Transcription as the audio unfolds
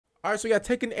All right, so we got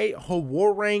Tekken 8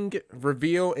 Hwoarang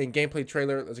reveal and gameplay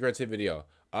trailer. Let's go to the video.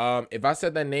 If I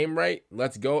said that name right,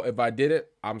 let's go. If I did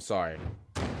it, I'm sorry.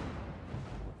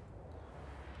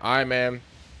 All right, man.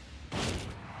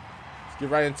 Let's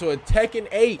get right into it. Tekken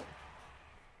 8.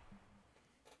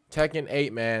 Tekken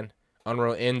 8, man.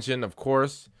 Unreal Engine, of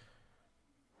course.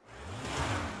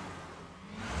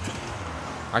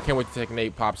 I can't wait till Tekken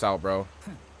 8 pops out, bro.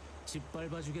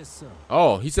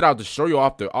 Oh, he said I'll destroy you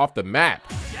off the map.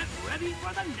 Get ready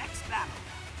for the next battle.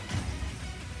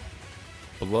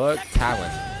 Blood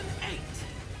Talent. 8.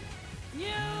 New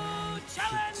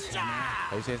challenger. How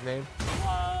do you say his name?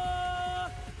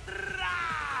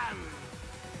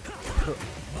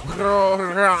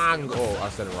 Hwoarang. Oh, I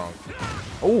said it wrong.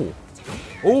 Oh,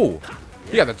 oh,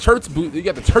 he got the church boot. He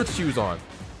got the church shoes on.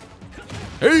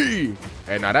 Hey,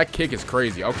 and now that kick is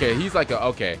crazy. Okay, he's like a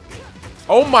okay.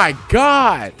 Oh my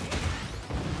God.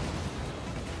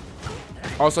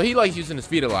 Oh, so he likes using his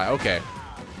feet a lot. Okay.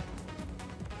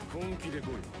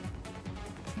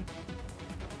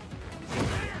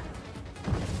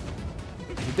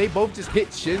 Did they both just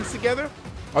hit shins together?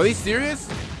 Are they serious?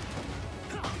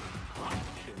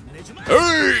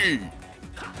 Hey!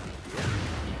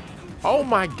 Oh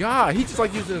my God, he just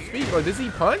like using his feet. Like, does he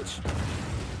punch?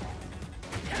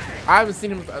 I haven't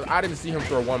seen him. I didn't see him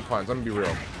throw one punch. Let me be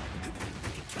real.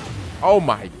 Oh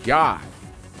my God.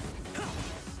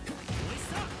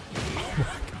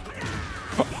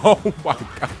 Oh my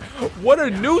God. What a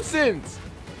nuisance.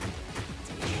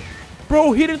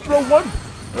 Bro, he didn't throw one.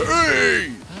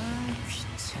 Hey!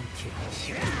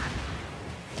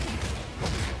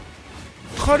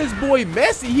 Cut his boy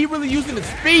Messi. He really using his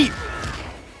feet.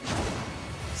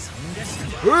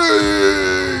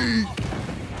 Hey!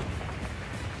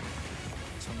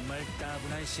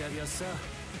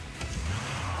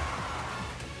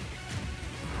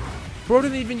 Bro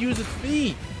didn't even use his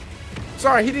feet.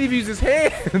 Sorry, he didn't even use his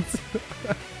hands. He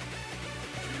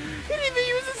didn't even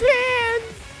use his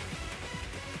hands.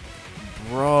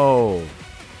 Bro.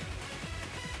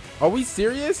 Are we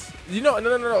serious? You know,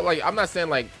 no. Like, I'm not saying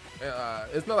like,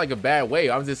 it's not like a bad way.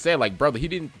 I'm just saying like, brother, he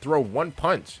didn't throw one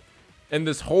punch in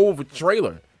this whole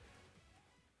trailer.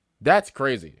 That's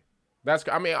crazy.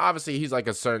 I mean, obviously he's like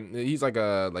a certain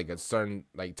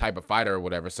type of fighter or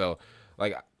whatever. So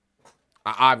like,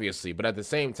 obviously, but at the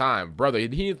same time, brother, he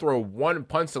didn't throw one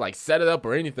punch to like set it up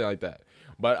or anything like that.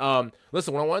 But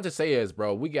listen, what I wanted to say is,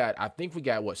 bro, I think we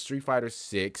got what, Street Fighter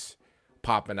 6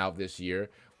 popping out this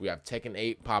year. We have Tekken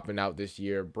 8 popping out this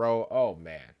year, bro. Oh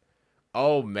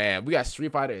man, we got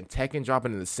Street Fighter and Tekken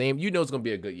dropping in the same. You know it's gonna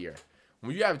be a good year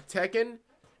when you have Tekken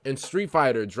and Street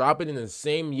Fighter dropping in the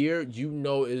same year. You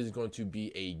know it is going to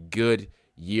be a good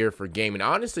year for gaming.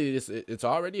 Honestly, it's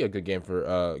already a good game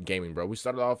for gaming, bro. We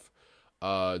started off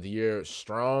the year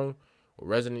strong.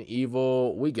 Resident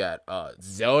Evil. We got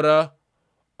Zelda,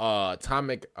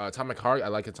 Atomic Heart. I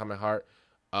like Atomic Heart.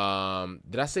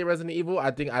 Did I say Resident Evil? I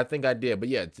think I did. But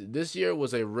yeah, this year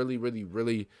was a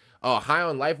really High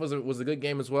on Life was a good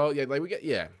game as well. Yeah, like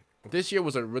this year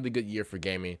was a really good year for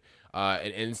gaming.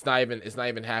 And it's not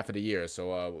even half of the year.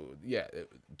 So yeah,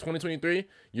 2023,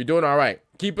 you're doing all right.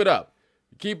 Keep it up.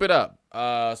 Keep it up.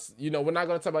 You know, we're not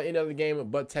gonna talk about any other game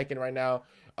but Tekken right now.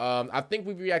 I think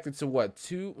we've reacted to what,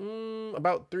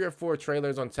 about 3 or 4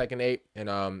 trailers on Tekken 8,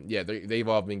 and yeah, they've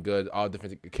all been good, all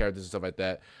different characters and stuff like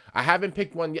that. I haven't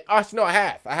picked one yet. Oh no, I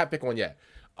have picked one yet.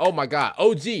 Oh my God,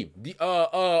 OG, the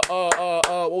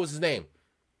what was his name?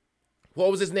 What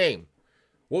was his name?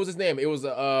 It was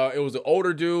an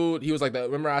older dude. He was like the.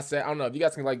 Remember I said, I don't know if you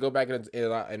guys can like go back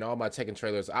in all my Tekken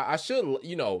trailers. I should,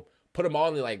 you know, put them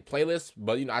all in like playlists,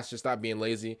 but you know, I should stop being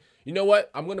lazy. You know what?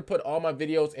 I'm gonna put all my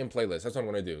videos in playlists. That's what I'm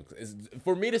gonna do. It's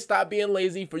for me to stop being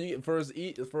lazy, for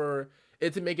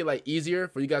it to make it like easier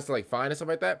for you guys to like find and stuff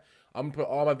like that. I'm gonna put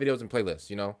all my videos in playlists,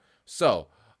 you know. So,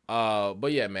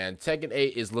 but yeah, man, Tekken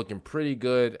 8 is looking pretty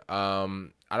good. I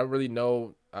don't really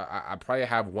know. I probably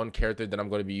have one character that I'm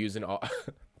gonna be using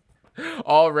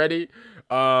already.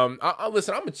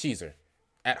 Listen, I'm a cheeser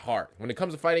at heart. When it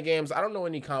comes to fighting games, I don't know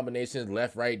any combinations,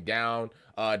 left, right, down,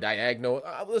 diagonal.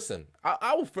 Listen,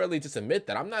 I will fairly just admit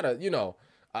that I'm not a, you know,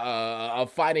 a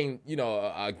fighting, you know,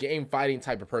 a game fighting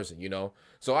type of person, you know.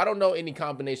 So I don't know any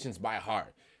combinations by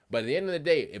heart. But at the end of the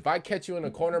day, if I catch you in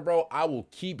a corner, bro, I will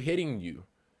keep hitting you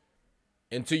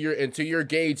until your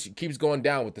gauge keeps going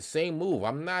down with the same move.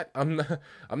 I'm not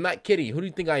kidding. Who do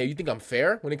you think I am? You think I'm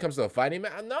fair when it comes to a fighting,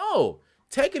 man? No.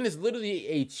 Tekken is literally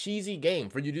a cheesy game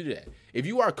for you to do that. If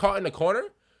you are caught in a corner,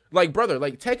 like, brother,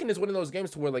 like, Tekken is one of those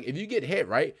games to where, like, if you get hit,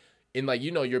 right, and, like,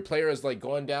 you know, your player is, like,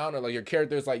 going down or, like, your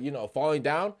character is, like, you know, falling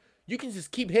down, you can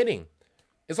just keep hitting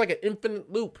It's like an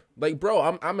infinite loop. Like,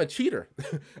 bro, I'm a cheater.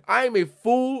 I am a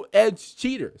full-edged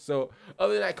cheater. So,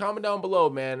 other than that, comment down below,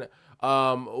 man.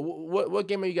 What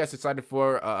game are you guys excited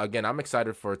for? Again, I'm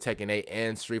excited for Tekken 8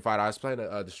 and Street Fighter. I was playing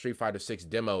the Street Fighter 6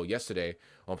 demo yesterday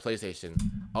on PlayStation.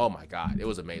 Oh my god, it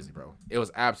was amazing, bro. It was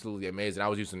absolutely amazing. I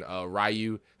was using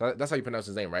Ryu. That's how you pronounce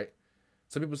his name, right?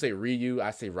 Some people say Ryu.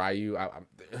 I say Ryu.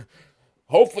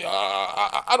 Hopefully,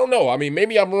 I don't know. I mean,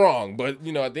 maybe I'm wrong, but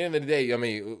you know, at the end of the day, I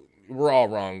mean, we're all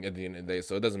wrong at the end of the day,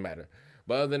 so it doesn't matter.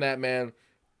 But other than that, man,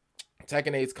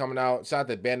 Tekken 8's coming out. Shout out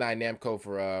to Bandai Namco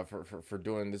for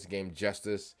doing this game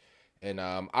justice. And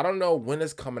I don't know when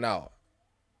it's coming out.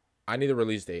 I need a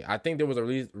release date. I think there was a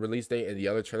release date in the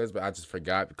other trailers, but I just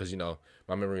forgot because, you know,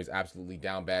 my memory is absolutely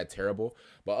down bad, terrible.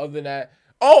 But other than that,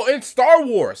 oh, and Star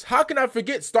Wars. How can I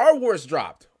forget Star Wars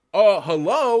dropped?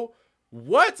 Hello?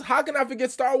 What? How can I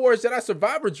forget Star Wars Jedi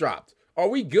Survivor dropped? Are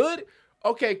we good?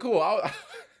 Okay, cool.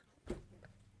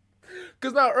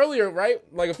 Because now earlier, right,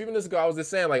 like a few minutes ago, I was just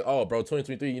saying like, oh, bro,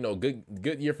 2023, you know, good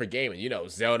year for gaming. You know,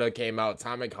 Zelda came out,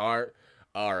 Atomic Heart,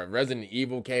 Resident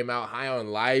Evil came out, High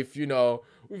on Life. You know,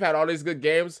 we've had all these good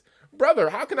games. Brother,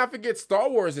 how can I forget Star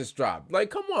Wars has dropped? Like,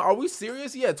 come on, are we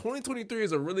serious? Yeah, 2023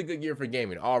 is a really good year for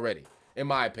gaming already, in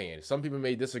my opinion. Some people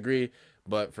may disagree,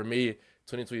 but for me,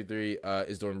 2023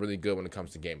 is doing really good when it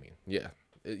comes to gaming. Yeah.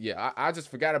 Yeah, I just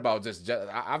forgot about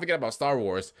I forgot about Star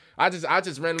Wars. I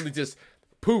just randomly just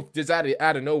poof, just out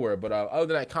of nowhere. But other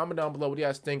than that, comment down below what do you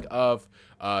guys think of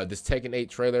this Tekken 8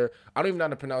 trailer. I don't even know how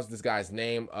to pronounce this guy's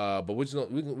name, but we're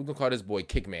gonna call this boy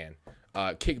Kickman,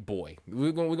 Kick Boy.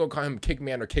 We're gonna call him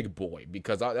Kickman or Kick Boy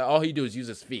because all he do is use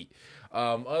his feet.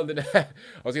 Other than that,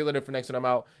 I'll see you later for next time I'm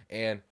out, and